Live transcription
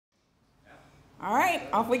All right,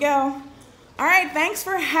 off we go. All right, thanks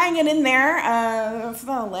for hanging in there. It's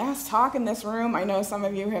the last talk in this room. I know some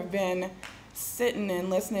of you have been sitting and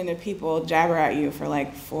listening to people jabber at you for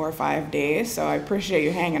like 4 or 5 days, so I appreciate you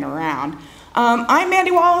hanging around. I'm Mandi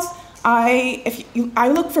Walls. I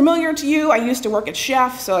look familiar to you. I used to work at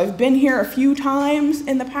Chef, so I've been here a few times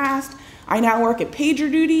in the past. I now work at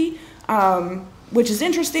PagerDuty, which is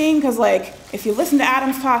interesting because, like, if you listen to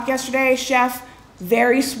Adam's talk yesterday, Chef,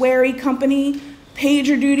 very sweary company.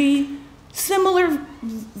 PagerDuty, similar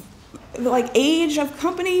like age of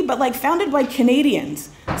company, but like founded by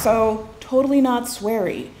Canadians, so totally not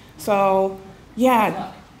sweary. So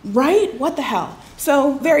yeah, right? What the hell?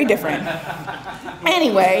 So very different.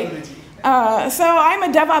 Anyway, so I'm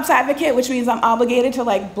a DevOps advocate, which means I'm obligated to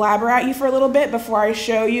like blabber at you for a little bit before I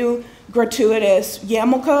show you gratuitous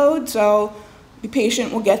YAML code. So be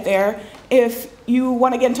patient, we'll get there. If you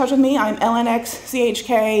want to get in touch with me, I'm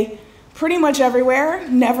LNXCHK pretty much everywhere.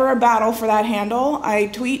 Never a battle for that handle. I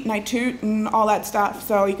tweet and I toot and all that stuff,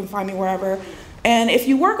 so you can find me wherever. And if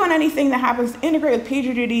you work on anything that happens to integrate with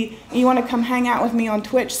PagerDuty and you want to come hang out with me on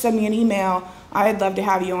Twitch, send me an email. I'd love to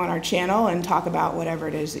have you on our channel and talk about whatever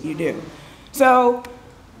it is that you do. So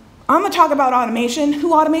I'm going to talk about automation.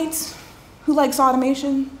 Who automates? Who likes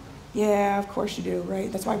automation? Yeah, of course you do,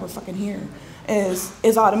 right? That's why we're fucking here,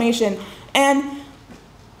 is automation. And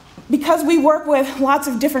because we work with lots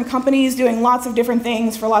of different companies doing lots of different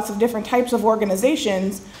things for lots of different types of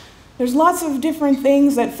organizations, there's lots of different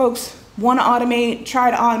things that folks want to automate, try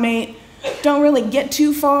to automate, don't really get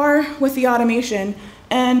too far with the automation.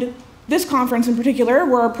 And this conference in particular,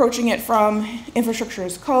 we're approaching it from infrastructure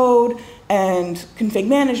as code and config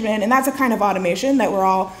management, and that's a kind of automation that we're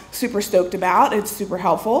all super stoked about. It's super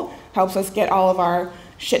helpful, helps us get all of our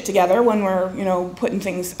shit together when we're putting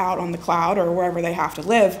things out on the cloud or wherever they have to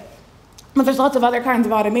live. But there's lots of other kinds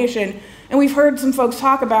of automation, and we've heard some folks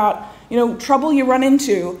talk about trouble you run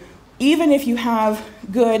into. Even if you have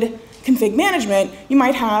good config management, you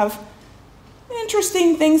might have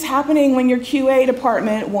interesting things happening when your QA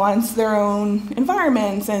department wants their own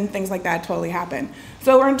environments, and things like that totally happen.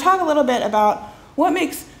 So we're going to talk a little bit about what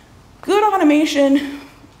makes good automation,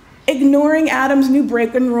 ignoring Adam's new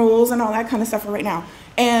break-in rules and all that kind of stuff for right now,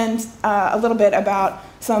 and a little bit about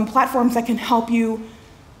some platforms that can help you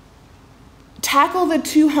tackle the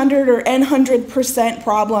 200 or N100%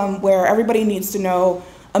 problem where everybody needs to know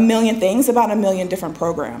a million things about a million different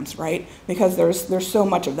programs, right? Because there's so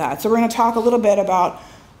much of that. So we're going to talk a little bit about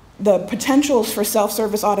the potentials for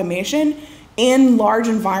self-service automation in large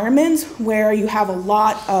environments where you have a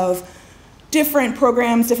lot of different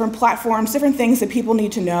programs, different platforms, different things that people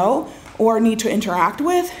need to know or need to interact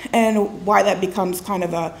with, and why that becomes kind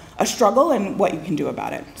of a struggle and what you can do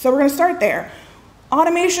about it. So we're going to start there.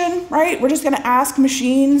 Automation, right? We're just going to ask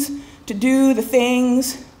machines to do the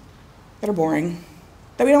things that are boring,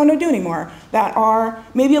 that we don't want to do anymore, that are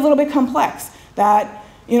maybe a little bit complex, that,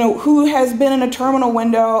 who has been in a terminal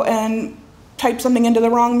window and typed something into the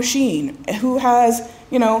wrong machine, who has,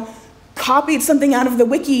 copied something out of the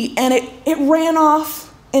wiki and it ran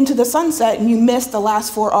off into the sunset and you missed the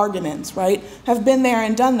last 4 arguments, right? Have been there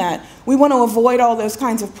and done that. We want to avoid all those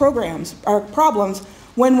kinds of programs or problems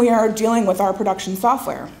when we are dealing with our production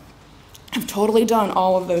software. I've totally done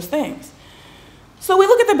all of those things. So we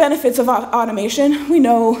look at the benefits of automation. We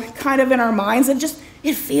know kind of in our minds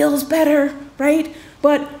it feels better, right?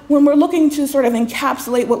 But when we're looking to sort of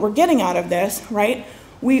encapsulate what we're getting out of this, right,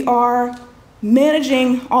 we are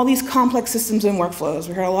managing all these complex systems and workflows.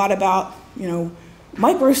 We heard a lot about,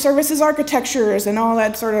 microservices architectures and all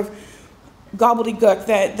that sort of gobbledygook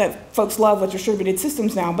that folks love with distributed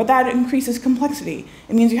systems now, but that increases complexity.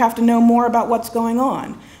 It means you have to know more about what's going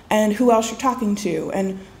on and who else you're talking to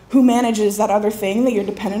and who manages that other thing that you're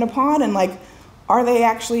dependent upon, and like, are they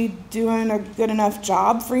actually doing a good enough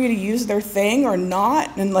job for you to use their thing or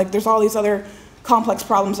not? And like, there's all these other complex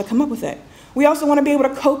problems that come up with it. We also want to be able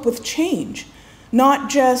to cope with change, not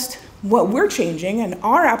just what we're changing and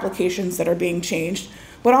our applications that are being changed,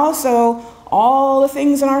 but also all the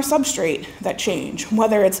things in our substrate that change,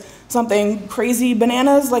 whether it's something crazy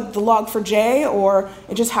bananas like the log4j, or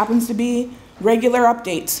it just happens to be regular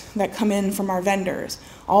updates that come in from our vendors.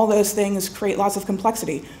 All those things create lots of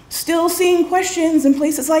complexity. Still seeing questions in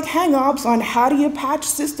places like HangOps on how do you patch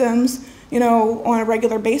systems, on a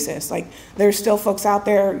regular basis. Like, there's still folks out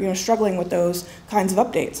there, struggling with those kinds of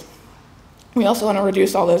updates. We also want to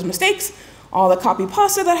reduce all those mistakes, all the copy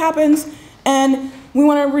pasta that happens, and we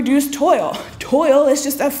want to reduce toil. Toil is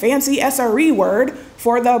just a fancy SRE word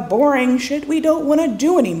for the boring shit we don't want to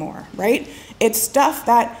do anymore, right? It's stuff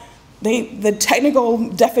that the technical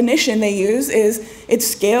definition they use is it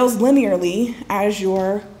scales linearly as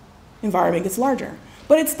your environment gets larger.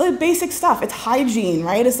 But it's the basic stuff. It's hygiene,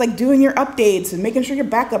 right? It's like doing your updates and making sure your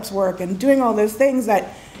backups work and doing all those things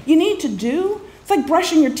that you need to do. It's like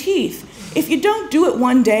brushing your teeth. If you don't do it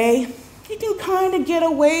one day, you can kind of get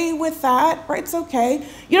away with that, right? It's okay.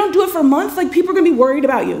 You don't do it for months, like people are gonna be worried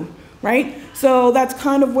about you, right? So that's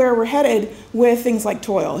kind of where we're headed with things like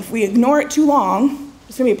toil. If we ignore it too long,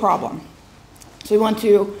 it's gonna be a problem. So we want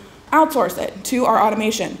to outsource it to our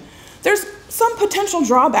automation. There's some potential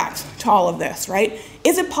drawbacks to all of this, right?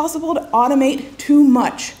 Is it possible to automate too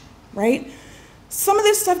much, right? Some of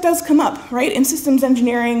this stuff does come up, right, in systems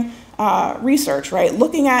engineering research, right?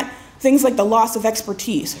 Looking at things like the loss of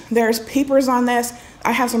expertise. There's papers on this.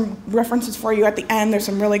 I have some references for you at the end. There's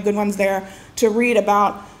some really good ones there to read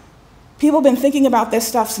about. People have been thinking about this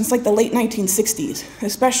stuff since like the late 1960s,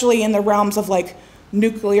 especially in the realms of like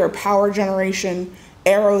nuclear power generation,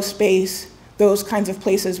 aerospace, those kinds of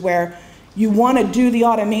places where you want to do the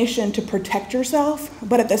automation to protect yourself,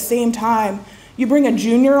 but at the same time, you bring a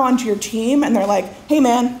junior onto your team and they're like, hey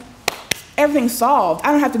man, everything's solved.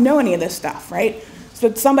 I don't have to know any of this stuff, right?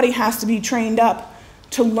 So somebody has to be trained up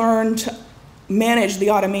to learn to manage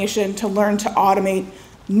the automation, to learn to automate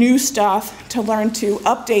new stuff, to learn to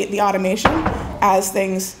update the automation as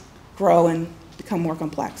things grow and become more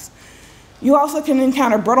complex. You also can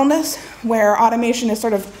encounter brittleness, where automation is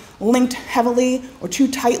sort of linked heavily or too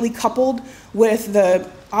tightly coupled with the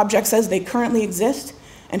objects as they currently exist,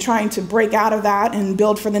 and trying to break out of that and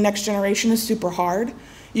build for the next generation is super hard.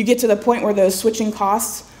 You get to the point where those switching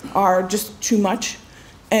costs are just too much,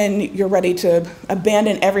 and you're ready to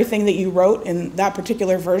abandon everything that you wrote in that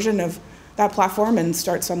particular version of that platform and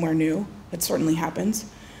start somewhere new. It certainly happens.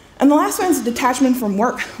 And the last one is detachment from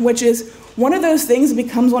work, which is one of those things that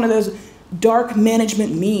becomes one of those dark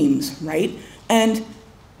management memes, right? And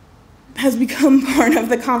has become part of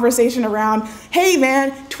the conversation around, hey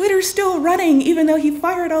man, Twitter's still running even though he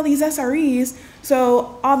fired all these SREs,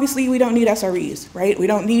 so obviously we don't need SREs, right? We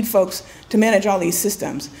don't need folks to manage all these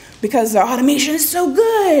systems because the automation is so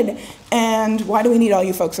good, and why do we need all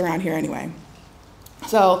you folks around here anyway?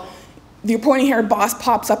 So your pointy-haired boss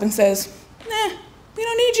pops up and says, we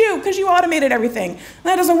don't need you because you automated everything.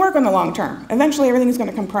 That doesn't work in the long term. Eventually everything is going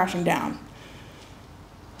to come crashing down.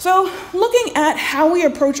 So looking at how we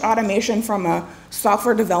approach automation from a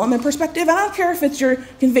software development perspective, I don't care if it's your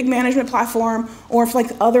config management platform or if like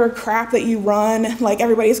other crap that you run, like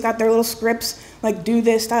everybody's got their little scripts, like do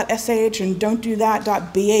this.sh and don't do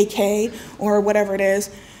that.bak or whatever it is.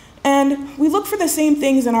 And we look for the same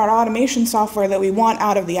things in our automation software that we want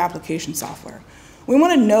out of the application software. We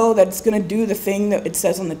want to know that it's going to do the thing that it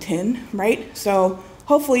says on the tin, right? So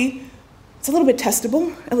hopefully it's a little bit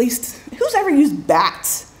testable, at least. Who's ever used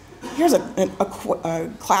BATS? Here's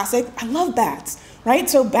a classic. I love BATS, right?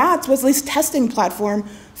 So BATS was this testing platform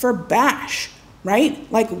for Bash, right?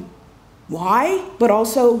 Like, why? But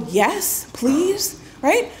also, yes, please,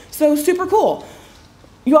 right? So super cool.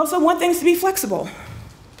 You also want things to be flexible.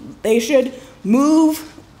 They should move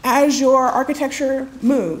as your architecture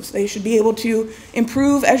moves. They should be able to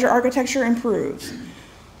improve as your architecture improves.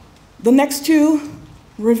 The next two,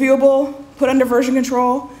 reviewable, put under version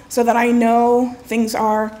control so that I know things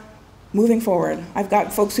are moving forward. I've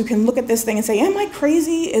got folks who can look at this thing and say, am I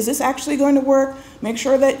crazy? Is this actually going to work? Make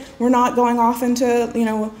sure that we're not going off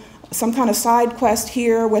into, some kind of side quest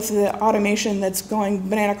here with the automation that's going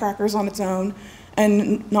banana crackers on its own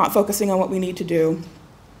and not focusing on what we need to do.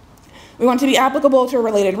 We want to be applicable to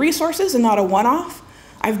related resources and not a one-off.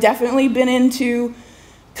 I've definitely been into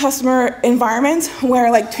customer environments where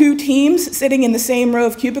like two teams sitting in the same row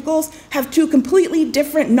of cubicles have two completely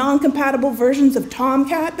different non-compatible versions of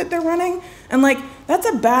Tomcat that they're running. And like, that's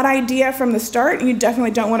a bad idea from the start, and you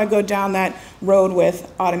definitely don't want to go down that road with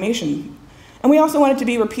automation. And we also want it to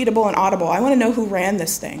be repeatable and audible. I want to know who ran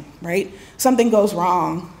this thing, right? Something goes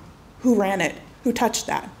wrong. Who ran it? Who touched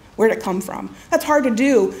that? Where'd it come from? That's hard to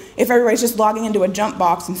do if everybody's just logging into a jump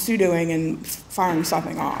box and sudoing and firing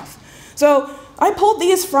something off. So I pulled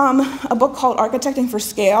these from a book called Architecting for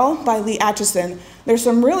Scale by Lee Atchison. There's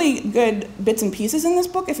some really good bits and pieces in this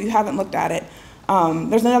book if you haven't looked at it.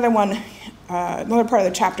 There's another one, another part of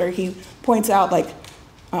the chapter, he points out like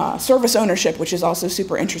service ownership, which is also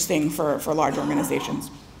super interesting for large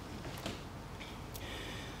organizations.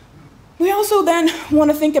 We also then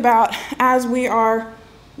want to think about, as we are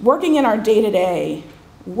working in our day-to-day,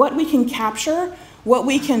 what we can capture, what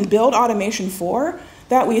we can build automation for,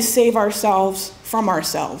 that we save ourselves from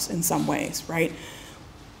ourselves in some ways, right?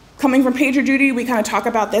 Coming from PagerDuty, we kind of talk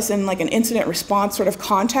about this in like an incident response sort of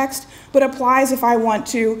context, but applies if I want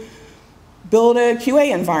to build a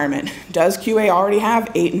QA environment. Does QA already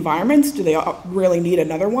have 8 environments? Do they really need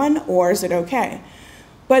another one, or is it okay?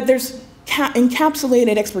 But there's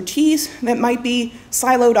encapsulated expertise that might be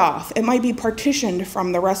siloed off. It might be partitioned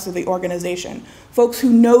from the rest of the organization. Folks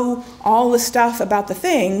who know all the stuff about the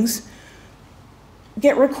things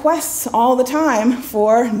get requests all the time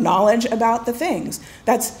for knowledge about the things.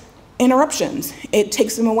 That's interruptions. It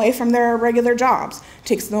takes them away from their regular jobs,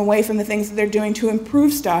 takes them away from the things that they're doing to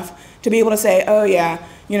improve stuff, to be able to say, oh yeah,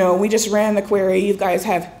 you know, we just ran the query, you guys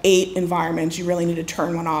have 8 environments, you really need to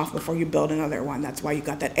turn one off before you build another one. That's why you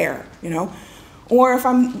got that error, you know? Or if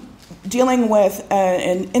I'm dealing with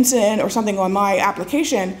an incident or something on my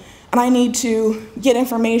application, and I need to get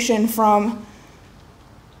information from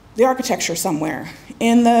the architecture somewhere,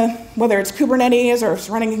 in whether it's Kubernetes or it's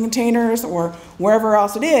running in containers or wherever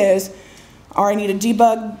else it is, or I need to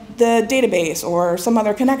debug the database or some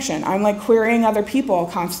other connection. I'm like querying other people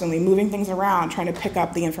constantly, moving things around, trying to pick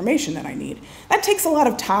up the information that I need. That takes a lot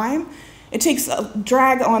of time. It takes a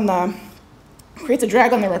drag on creates a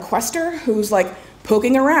drag on the requester who's like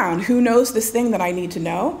poking around, who knows this thing that I need to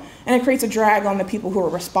know, and it creates a drag on the people who are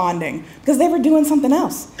responding because they were doing something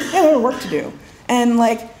else. They had other work to do. And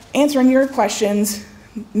like answering your questions,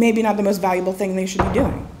 maybe not the most valuable thing they should be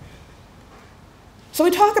doing. So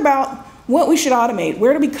we talk about what we should automate,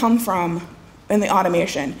 where do we come from in the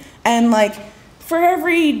automation? And like for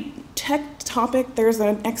every tech topic, there's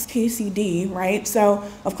an XKCD, right? So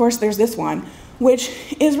of course there's this one, which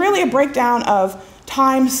is really a breakdown of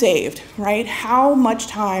time saved, right? How much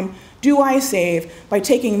time do I save by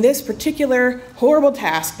taking this particular horrible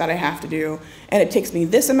task that I have to do, and it takes me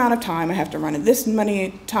this amount of time, I have to run it this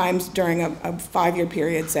many times during a 5-year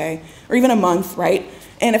period, say, or even a month, right?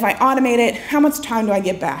 And if I automate it, how much time do I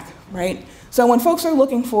get back, right? So when folks are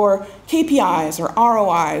looking for KPIs or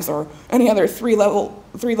ROIs or any other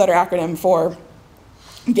 3-letter acronym for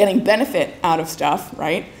getting benefit out of stuff,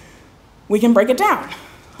 right? We can break it down.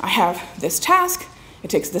 I have this task, it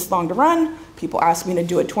takes this long to run, people ask me to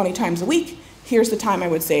do it 20 times a week, here's the time I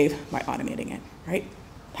would save by automating it, right?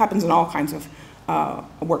 Happens in all kinds of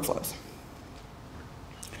workflows.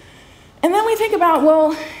 And then we think about,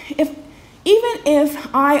 well, even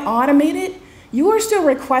if I automate it, you are still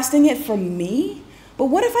requesting it from me, but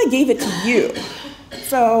what if I gave it to you?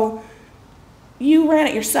 So you ran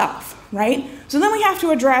it yourself, right? So then we have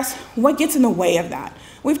to address what gets in the way of that.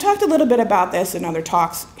 We've talked a little bit about this in other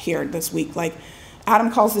talks here this week, like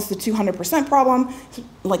Adam calls this the 200% problem,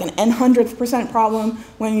 like an n-hundredth percent problem.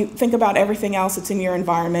 When you think about everything else that's in your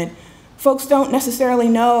environment, folks don't necessarily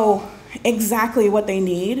know exactly what they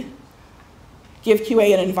need. Give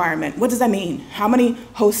QA an environment. What does that mean? How many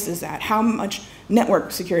hosts is that? How much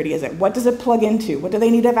network security is it? What does it plug into? What do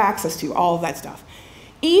they need to have access to? All of that stuff.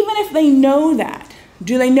 Even if they know that,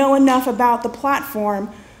 do they know enough about the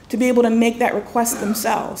platform to be able to make that request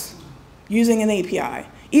themselves using an API,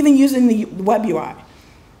 even using the web UI?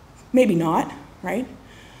 Maybe not, right?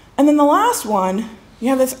 And then the last one, you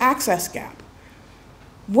have this access gap.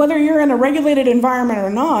 Whether you're in a regulated environment or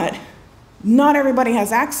not everybody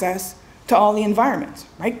has access to all the environments,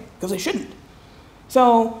 right? Because they shouldn't.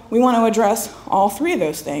 So we want to address all 3 of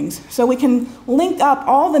those things so we can link up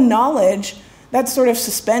all the knowledge that's sort of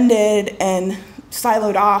suspended and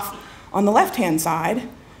siloed off on the left-hand side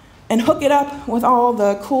and hook it up with all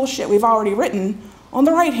the cool shit we've already written on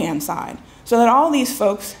the right-hand side so that all these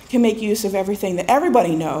folks can make use of everything that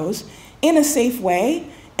everybody knows in a safe way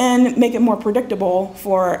and make it more predictable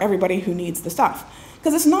for everybody who needs the stuff.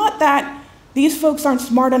 Because it's not that these folks aren't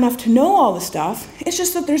smart enough to know all the stuff, it's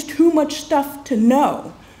just that there's too much stuff to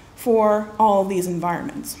know for all of these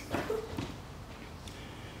environments.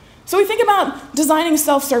 So we think about designing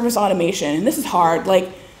self-service automation, and this is hard. Like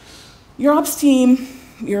your ops team,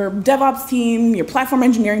 your DevOps team, your platform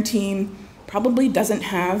engineering team probably doesn't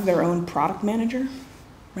have their own product manager,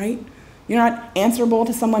 right? You're not answerable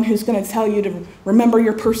to someone who's going to tell you to remember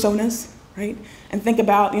your personas, right? And think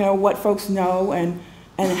about, what folks know and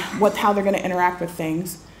how they're going to interact with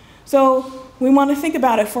things. So we want to think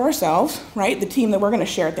about it for ourselves, right? The team that we're going to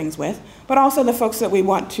share things with, but also the folks that we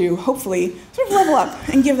want to hopefully sort of level up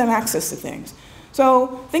and give them access to things.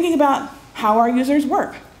 So thinking about how our users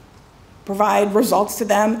work, provide results to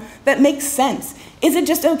them that make sense. Is it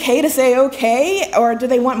just okay to say okay, or do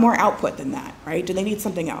they want more output than that, right? Do they need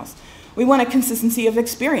something else? We want a consistency of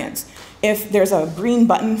experience. If there's a green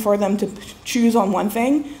button for them to choose on one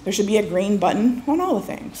thing, there should be a green button on all the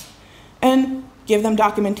things. And give them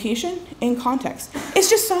documentation in context. It's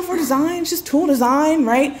just software design, it's just tool design,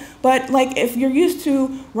 right? But like if you're used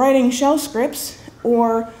to writing shell scripts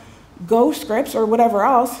or Go scripts or whatever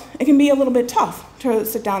else, it can be a little bit tough to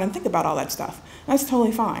sit down and think about all that stuff. That's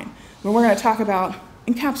totally fine. But we're going to talk about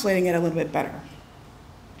encapsulating it a little bit better.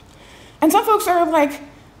 And some folks are like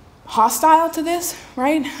hostile to this,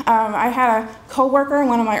 right? I had a coworker in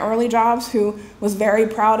one of my early jobs who was very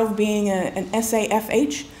proud of being an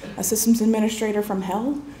SAFH, a systems administrator from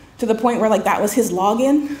hell, to the point where like that was his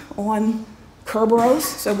login on Kerberos,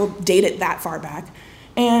 so we'll date it that far back.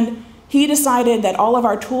 And he decided that all of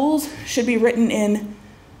our tools should be written in,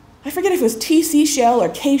 I forget if it was TC shell or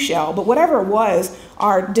K shell, but whatever it was,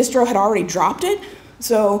 our distro had already dropped it.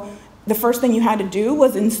 So the first thing you had to do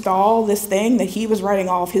was install this thing that he was writing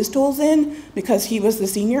all of his tools in because he was the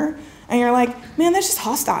senior. And you're like, man, that's just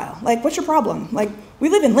hostile. Like, what's your problem? Like, we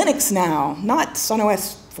live in Linux now, not Sun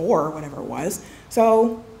OS 4 or whatever it was.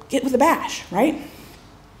 So get with the bash, right?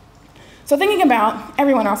 So thinking about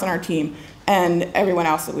everyone else on our team and everyone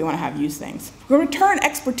else that we want to have use things. We're going to turn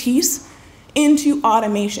expertise into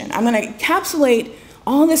automation. I'm going to encapsulate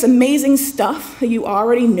all this amazing stuff that you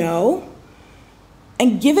already know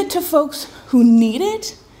and give it to folks who need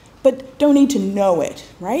it, but don't need to know it,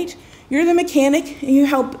 right? You're the mechanic and you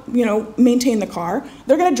help, maintain the car.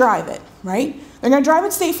 They're gonna drive it, right? They're gonna drive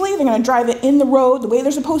it safely, they're gonna drive it in the road the way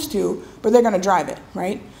they're supposed to, but they're gonna drive it,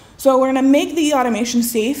 right? So we're gonna make the automation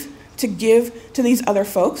safe to give to these other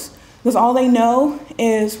folks because all they know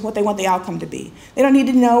is what they want the outcome to be. They don't need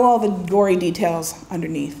to know all the gory details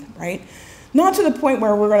underneath, right? Not to the point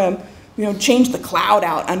where we're gonna change the cloud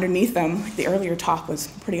out underneath them. Like the earlier talk was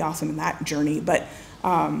pretty awesome in that journey, but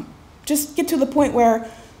just get to the point where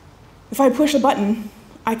if I push a button,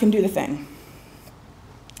 I can do the thing.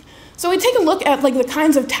 So we take a look at like the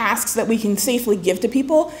kinds of tasks that we can safely give to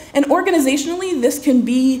people, and organizationally, this can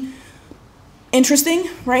be interesting,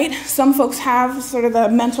 right? Some folks have sort of the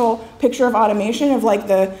mental picture of automation of like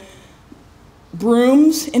the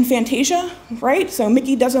brooms in Fantasia, right? So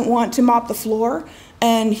Mickey doesn't want to mop the floor,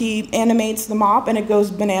 and he animates the mop and it goes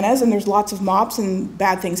bananas and there's lots of mops and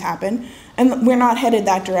bad things happen. And we're not headed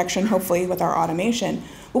that direction, hopefully, with our automation.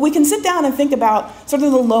 But we can sit down and think about sort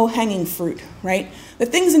of the low-hanging fruit, right? The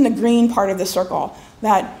things in the green part of the circle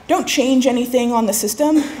that don't change anything on the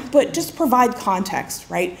system, but just provide context,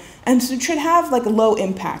 right? And so it should have like a low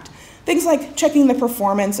impact. Things like checking the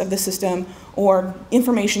performance of the system or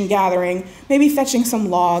information gathering, maybe fetching some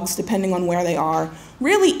logs depending on where they are.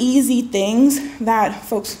 Really easy things that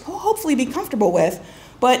folks will hopefully be comfortable with,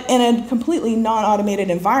 but in a completely non-automated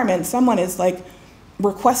environment, someone is like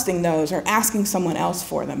requesting those or asking someone else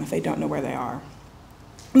for them if they don't know where they are.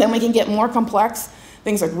 And then we can get more complex,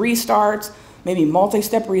 things like restarts, maybe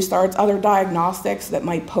multi-step restarts, other diagnostics that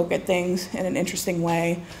might poke at things in an interesting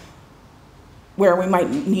way, where we might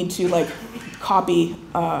need to like copy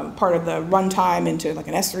part of the runtime into like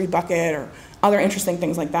an S3 bucket or other interesting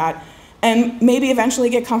things like that. And maybe eventually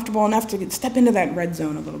get comfortable enough to step into that red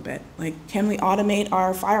zone a little bit. Like, can we automate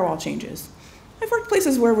our firewall changes? I've worked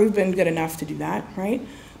places where we've been good enough to do that, right?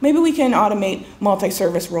 Maybe we can automate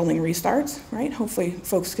multi-service rolling restarts, right? Hopefully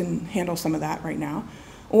folks can handle some of that right now.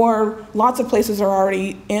 Or lots of places are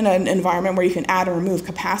already in an environment where you can add or remove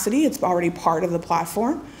capacity. It's already part of the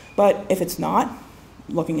platform. But if it's not,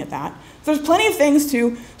 looking at that. So there's plenty of things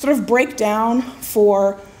to sort of break down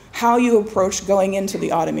for how you approach going into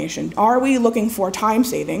the automation. Are we looking for time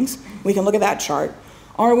savings? We can look at that chart.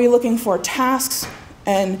 Are we looking for tasks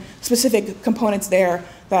and specific components there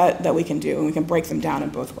that we can do, and we can break them down in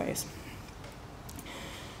both ways.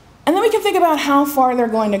 And then we can think about how far they're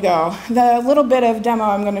going to go. The little bit of demo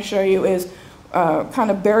I'm going to show you is kind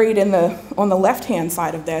of buried on the left-hand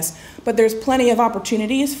side of this, but there's plenty of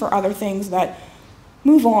opportunities for other things that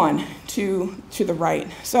move on to the right.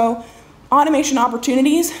 So automation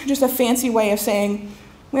opportunities, just a fancy way of saying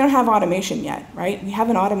we don't have automation yet, right? We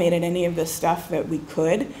haven't automated any of this stuff that we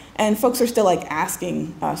could, and folks are still like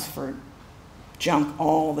asking us for junk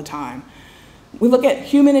all the time. We look at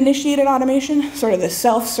human-initiated automation, sort of the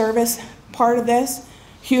self-service part of this.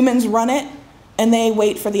 Humans run it, and they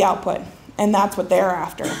wait for the output, and that's what they're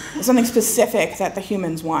after. It's something specific that the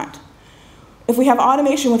humans want. If we have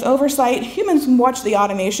automation with oversight, humans can watch the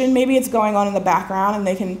automation. Maybe it's going on in the background, and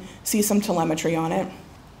they can see some telemetry on it.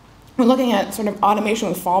 We're looking at sort of automation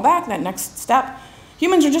with fallback, that next step.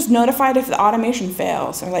 Humans are just notified if the automation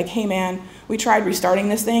fails. They're like, hey man, we tried restarting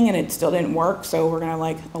this thing and it still didn't work, so we're gonna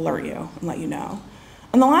like alert you and let you know.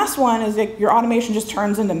 And the last one is that your automation just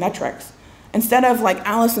turns into metrics. Instead of like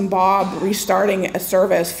Alice and Bob restarting a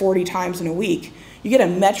service 40 times in a week, you get a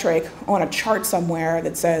metric on a chart somewhere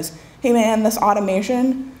that says, hey man, this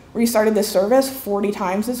automation restarted this service 40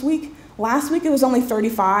 times this week. Last week it was only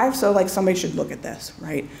 35, so like somebody should look at this,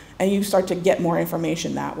 right? And you start to get more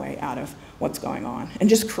information that way out of what's going on, and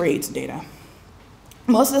just creates data.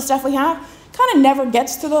 Most of the stuff we have kind of never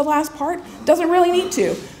gets to the last part, doesn't really need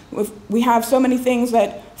to. If we have so many things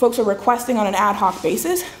that folks are requesting on an ad hoc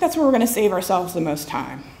basis, that's where we're going to save ourselves the most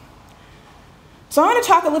time. So I'm going to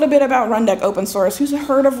talk a little bit about Rundeck Open Source. Who's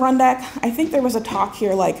heard of Rundeck? I think there was a talk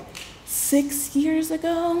here like 6 years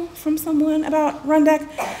ago from someone about Rundeck.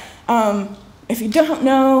 If you don't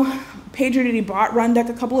know, PagerDuty bought Rundeck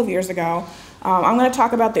a couple of years ago. I'm going to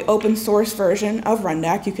talk about the open source version of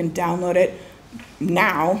Rundeck. You can download it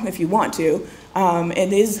now if you want to.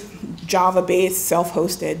 It is Java-based,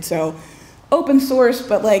 self-hosted, so open source,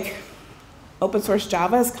 but like open source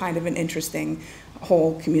Java is kind of an interesting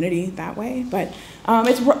whole community that way. But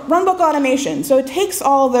it's runbook automation, so it takes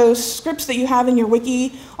all those scripts that you have in your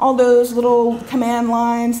wiki, all those little command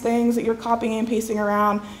lines, things that you're copying and pasting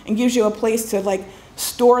around, and gives you a place to like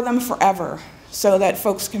store them forever so that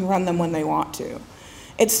folks can run them when they want to.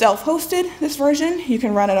 It's self-hosted, this version. You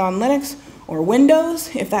can run it on Linux or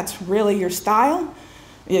Windows if that's really your style.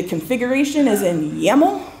 The configuration is in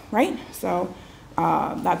YAML, right? So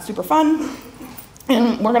that's super fun.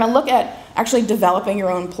 And we're going to look at actually developing your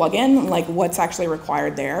own plugin, like what's actually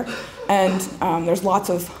required there. And there's lots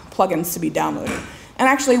of plugins to be downloaded. And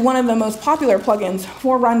actually, one of the most popular plugins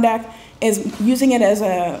for Rundeck is using it as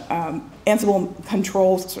a Ansible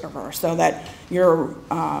control server, so that you're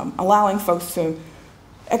allowing folks to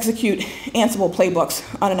execute Ansible playbooks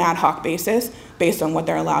on an ad hoc basis based on what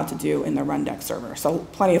they're allowed to do in the Rundeck server. So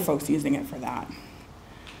plenty of folks using it for that.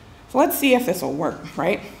 So let's see if this will work,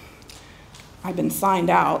 right? I've been signed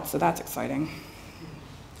out, so that's exciting.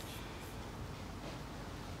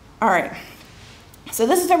 All right, so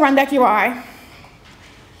this is the Rundeck UI.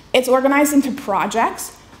 It's organized into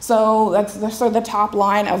projects. So that's sort of the top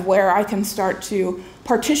line of where I can start to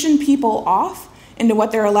partition people off into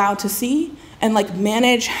what they're allowed to see and like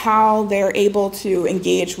manage how they're able to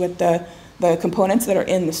engage with the components that are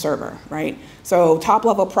in the server, right? So top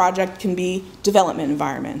level project can be development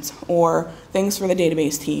environments or things for the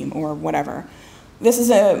database team or whatever. This is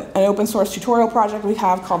an open source tutorial project we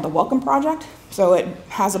have called the Welcome Project. So it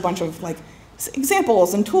has a bunch of like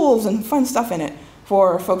examples and tools and fun stuff in it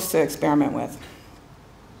for folks to experiment with.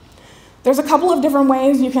 There's a couple of different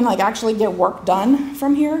ways you can like actually get work done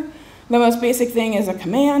from here. The most basic thing is a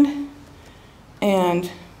command,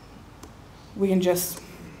 and we can just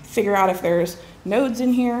figure out if there's nodes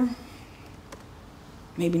in here.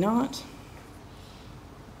 Maybe not.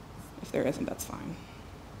 If there isn't, that's fine.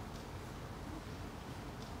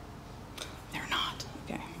 They're not.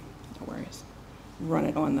 Okay, no worries. Run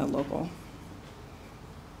it on the local.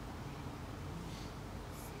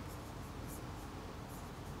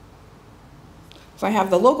 So I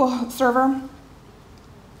have the local server.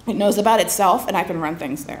 It knows about itself, and I can run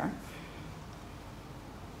things there.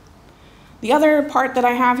 The other part that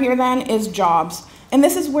I have here then is jobs. And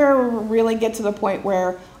this is where we really get to the point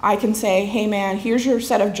where I can say, hey man, here's your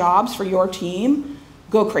set of jobs for your team.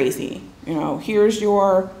 Go crazy. You know, here's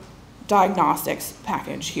your diagnostics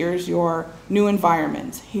package. Here's your new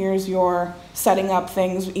environment. Here's your setting up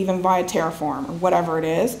things even via Terraform or whatever it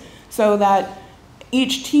is, so that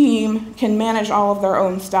each team can manage all of their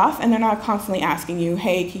own stuff, and they're not constantly asking you,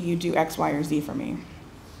 hey, can you do X, Y, or Z for me?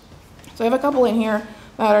 So I have a couple in here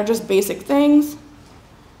that are just basic things.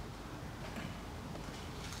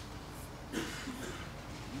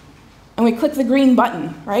 And we click the green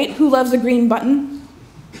button, right? Who loves a green button?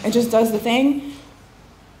 It just does the thing.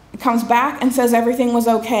 It comes back and says everything was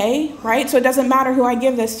okay, right? So it doesn't matter who I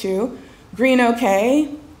give this to. Green,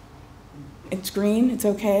 okay. It's green, it's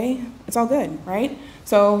okay. It's all good, right?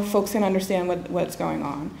 So folks can understand what's going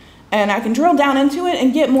on. And I can drill down into it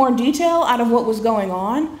and get more detail out of what was going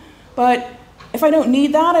on. But if I don't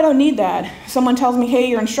need that, I don't need that. If someone tells me, hey,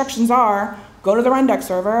 your instructions are, go to the Rundeck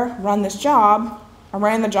server, run this job. I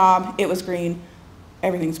ran the job, it was green,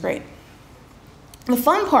 everything's great. The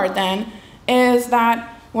fun part then is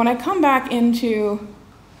that when I come back into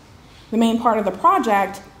the main part of the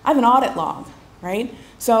project, I have an audit log, right?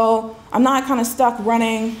 So I'm not kind of stuck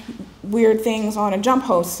running weird things on a jump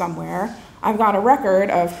host somewhere. I've got a record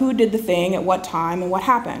of who did the thing at what time and what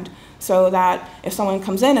happened, so that if someone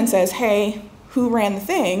comes in and says, hey, who ran the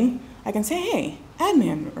thing, I can say, hey,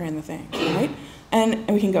 admin ran the thing, right? And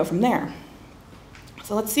we can go from there.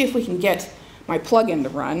 So let's see if we can get my plugin to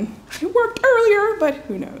run. It worked earlier, but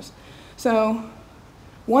who knows? So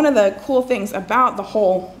one of the cool things about the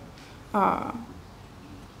whole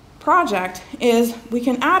project is we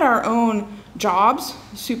can add our own jobs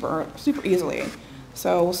super easily.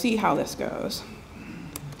 So we'll see how this goes.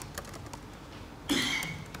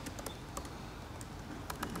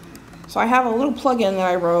 So I have a little plugin that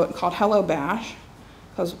I wrote called Hello Bash,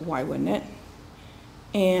 because why wouldn't it?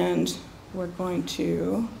 and we're going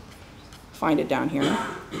to find it down here.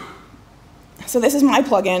 So this is my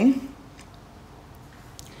plugin.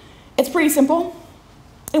 It's pretty simple.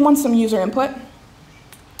 It wants some user input.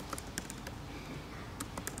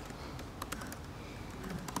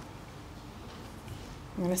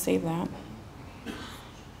 I'm going to save that.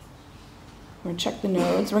 We're going to check the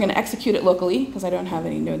nodes. We're going to execute it locally because I don't have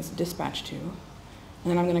any nodes to dispatch to. And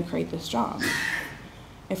then I'm going to create this job.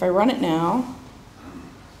 If I run it now,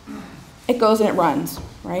 it goes and it runs,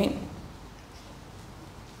 right?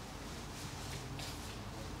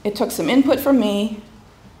 It took some input from me,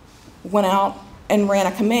 went out and ran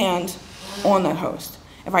a command on that host.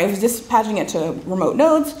 If I was dispatching it to remote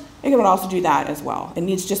nodes, it would also do that as well.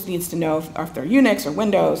 It just needs to know if they're Unix or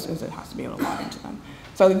Windows, because it has to be able to log into them.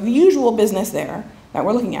 So the usual business there that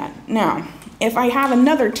we're looking at. Now, if I have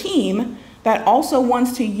another team that also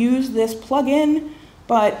wants to use this plugin,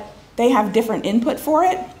 but they have different input for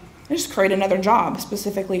it, I just create another job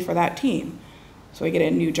specifically for that team. So we get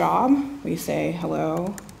a new job. We say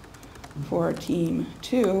hello for team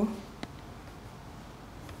 2.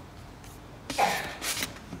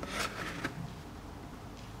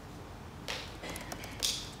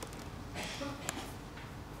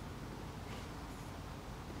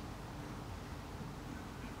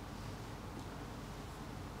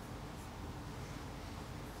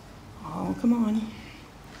 Oh, come on.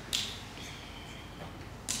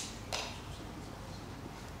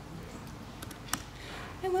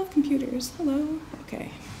 I love computers. Hello.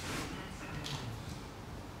 Okay.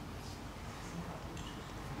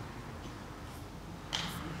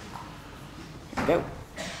 There we go.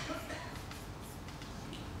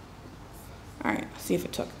 All right, see if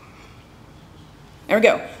it took. There we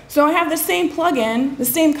go. So I have the same plugin, the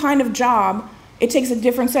same kind of job. It takes a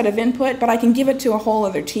different set of input, but I can give it to a whole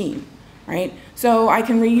other team, right? So I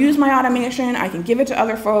can reuse my automation. I can give it to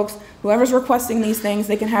other folks. Whoever's requesting these things,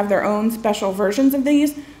 they can have their own special versions of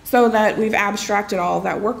these so that we've abstracted all of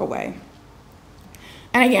that work away.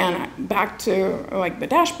 And again, back to like the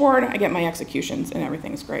dashboard, I get my executions and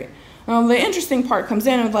everything's great. The interesting part comes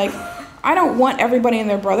in with like, I don't want everybody and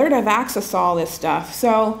their brother to have access to all this stuff.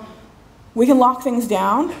 So we can lock things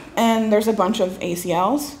down, and there's a bunch of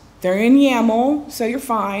ACLs. They're in YAML, so you're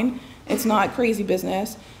fine. It's not crazy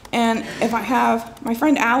business. And if I have my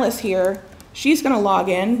friend Alice here, she's gonna log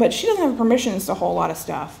in, but she doesn't have permissions to a whole lot of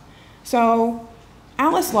stuff. So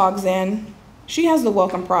Alice logs in, she has the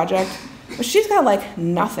welcome project, but she's got like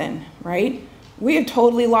nothing, right? We have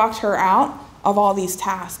totally locked her out of all these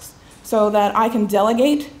tasks so that I can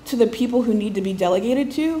delegate to the people who need to be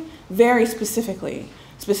delegated to very specifically.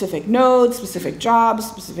 Specific nodes, specific jobs,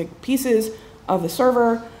 specific pieces of the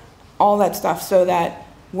server, all that stuff, so that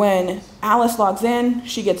when Alice logs in,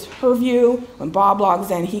 she gets her view. When Bob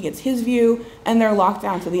logs in, he gets his view, and they're locked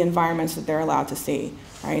down to the environments that they're allowed to see,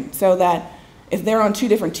 right? So that if they're on 2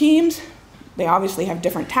 different teams, they obviously have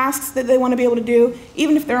different tasks that they want to be able to do.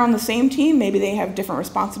 Even if they're on the same team, maybe they have different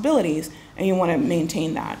responsibilities, and you want to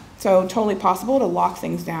maintain that. So totally possible to lock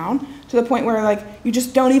things down to the point where like you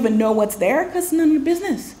just don't even know what's there because it's none of your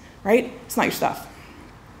business, right? It's not your stuff.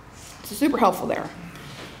 So super helpful there.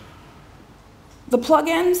 The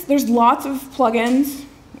plugins, there's lots of plugins.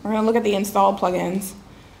 We're gonna look at the installed plugins.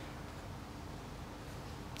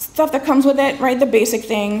 Stuff that comes with it, right? The basic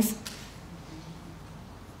things.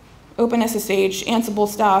 OpenSSH, Ansible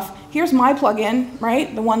stuff. Here's my plugin,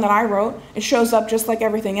 right? The one that I wrote. It shows up just like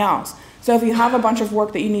everything else. So if you have a bunch of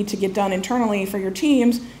work that you need to get done internally for your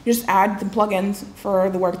teams, you just add the plugins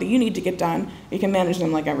for the work that you need to get done. You can manage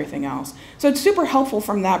them like everything else. So it's super helpful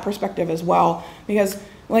from that perspective as well, because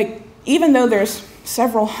like even though there's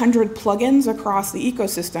several hundred plugins across the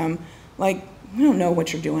ecosystem, like we don't know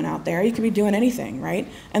what you're doing out there. You could be doing anything, right?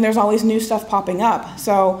 And there's always new stuff popping up.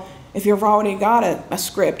 So if you've already got a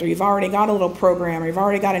script, or you've already got a little program, or you've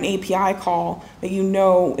already got an API call that you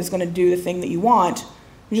know is going to do the thing that you want,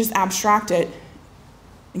 you just abstract it,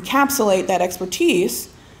 encapsulate that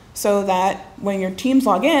expertise so that when your teams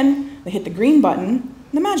log in, they hit the green button,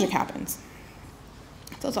 the magic happens.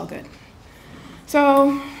 So it's all good.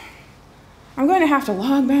 So I'm going to have to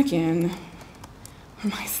log back in for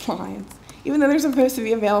my slides. Even though they're supposed to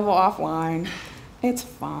be available offline, it's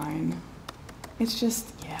fine. It's just,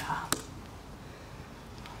 yeah.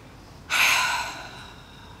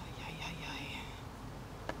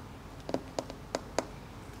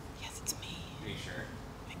 Yes, it's me. Are you sure?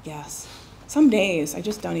 I guess. Some days, I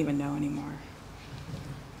just don't even know anymore.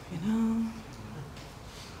 You know?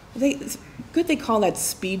 It's good they call that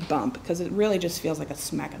speed bump, because it really just feels like a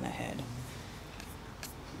smack in the head.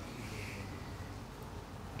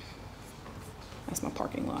 That's my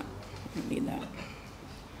parking lot. I don't need that.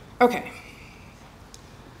 Okay,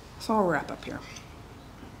 so I'll wrap up here.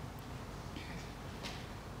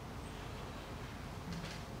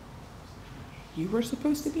 You were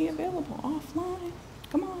supposed to be available offline.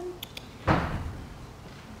 Come on.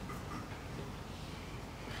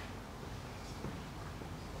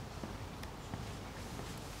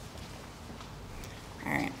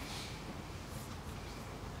 All right.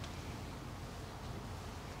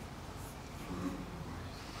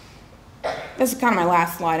 This is kind of my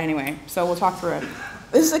last slide anyway, so we'll talk through it.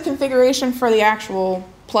 This is the configuration for the actual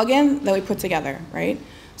plugin that we put together, right?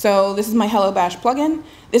 So this is my Hello Bash plugin.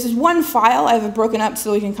 This is one file. I have it broken up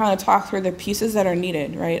so we can kind of talk through the pieces that are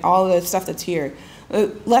needed, right? All of the stuff that's here.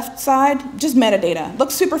 The left side, just metadata.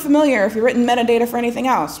 Looks super familiar if you've written metadata for anything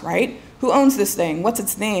else, right? Who owns this thing? What's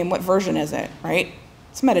its name? What version is it, right?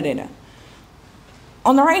 It's metadata.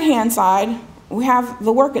 On the right-hand side, we have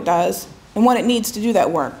the work it does and what it needs to do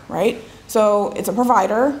that work, right? So it's a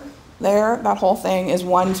provider there. That whole thing is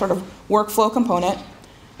one sort of workflow component.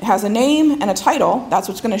 It has a name and a title. That's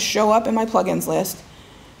what's going to show up in my plugins list.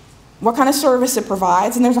 What kind of service it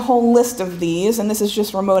provides, and there's a whole list of these, and this is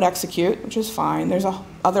just remote execute, which is fine. There's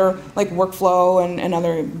other like workflow and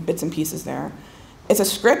other bits and pieces there. It's a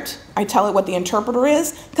script. I tell it what the interpreter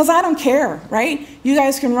is, because I don't care, right? You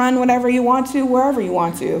guys can run whatever you want to, wherever you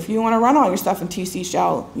want to. If you want to run all your stuff in TC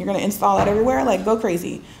shell, you're going to install it everywhere, like go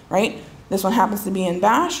crazy, right? This one happens to be in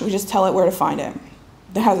Bash. We just tell it where to find it.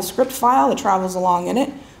 It has a script file that travels along in it,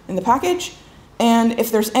 in the package. And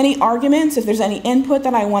if there's any arguments, if there's any input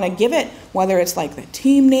that I want to give it, whether it's like the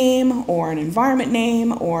team name or an environment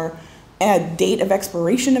name or a date of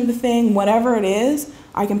expiration of the thing, whatever it is,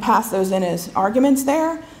 I can pass those in as arguments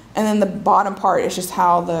there. And then the bottom part is just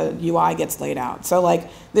how the UI gets laid out. So like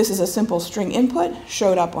this is a simple string input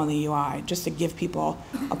showed up on the UI just to give people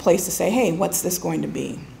a place to say, hey, what's this going to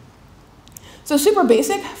be? So super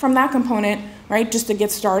basic from that component, right, just to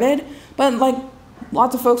get started. But like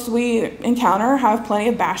lots of folks we encounter have plenty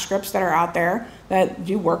of bash scripts that are out there that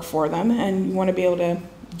do work for them, and you want to be able to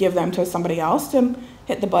give them to somebody else to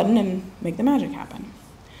hit the button and make the magic happen.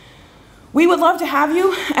 We would love to have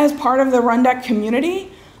you as part of the Rundeck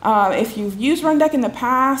community. If you've used Rundeck in the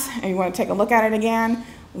past and you want to take a look at it again,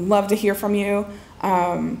 love to hear from you.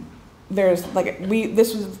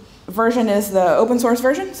 This version is the open source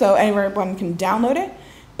version, so anyone can download it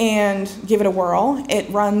and give it a whirl. It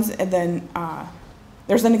runs, and then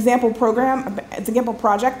there's an example program, it's an example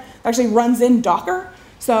project that actually runs in Docker.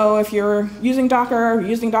 So if you're using Docker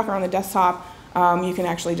on the desktop, you can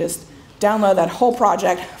actually just download that whole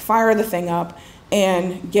project, fire the thing up,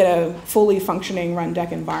 and get a fully functioning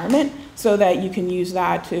Rundeck environment so that you can use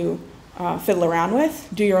that to fiddle around with,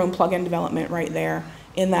 do your own plugin development right there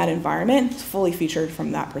in that environment. It's fully featured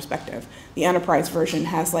from that perspective. The enterprise version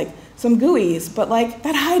has like some GUIs, but like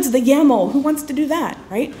that hides the YAML. Who wants to do that,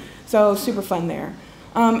 right? So super fun there.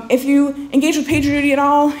 If you engage with PagerDuty at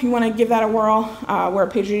all, you want to give that a whirl. We're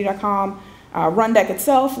at PagerDuty.com. Rundeck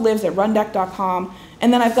itself lives at rundeck.com.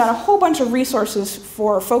 And then I've got a whole bunch of resources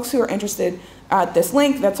for folks who are interested at this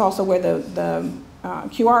link. That's also where the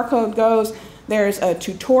QR code goes. There's a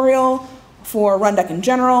tutorial for Rundeck in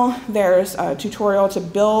general. There's a tutorial to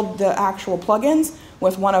build the actual plugins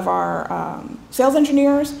with one of our sales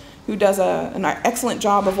engineers who does an excellent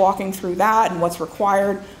job of walking through that and what's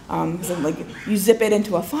required. So like you zip it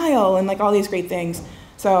into a file and like all these great things.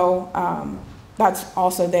 So that's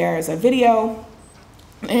also there as a video.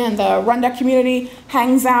 And the Rundeck community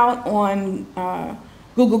hangs out on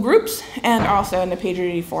Google Groups and also in the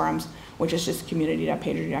PagerDuty forums, which is just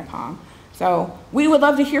community.pagerduty.com. So we would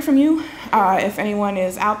love to hear from you if anyone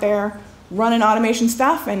is out there running automation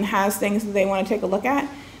stuff and has things that they want to take a look at.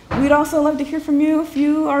 We'd also love to hear from you if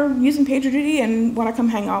you are using PagerDuty and want to come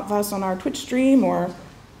hang out with us on our Twitch stream or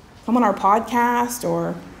come on our podcast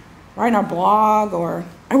or write in our blog, or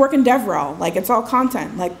I work in DevRel. Like, it's all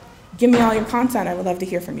content. Like, give me all your content. I would love to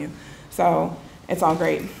hear from you. So it's all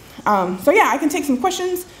great. So yeah, I can take some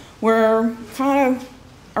questions. We're kind of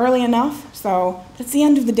early enough, so it's the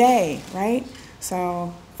end of the day, right?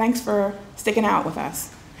 So thanks for sticking out with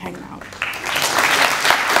us.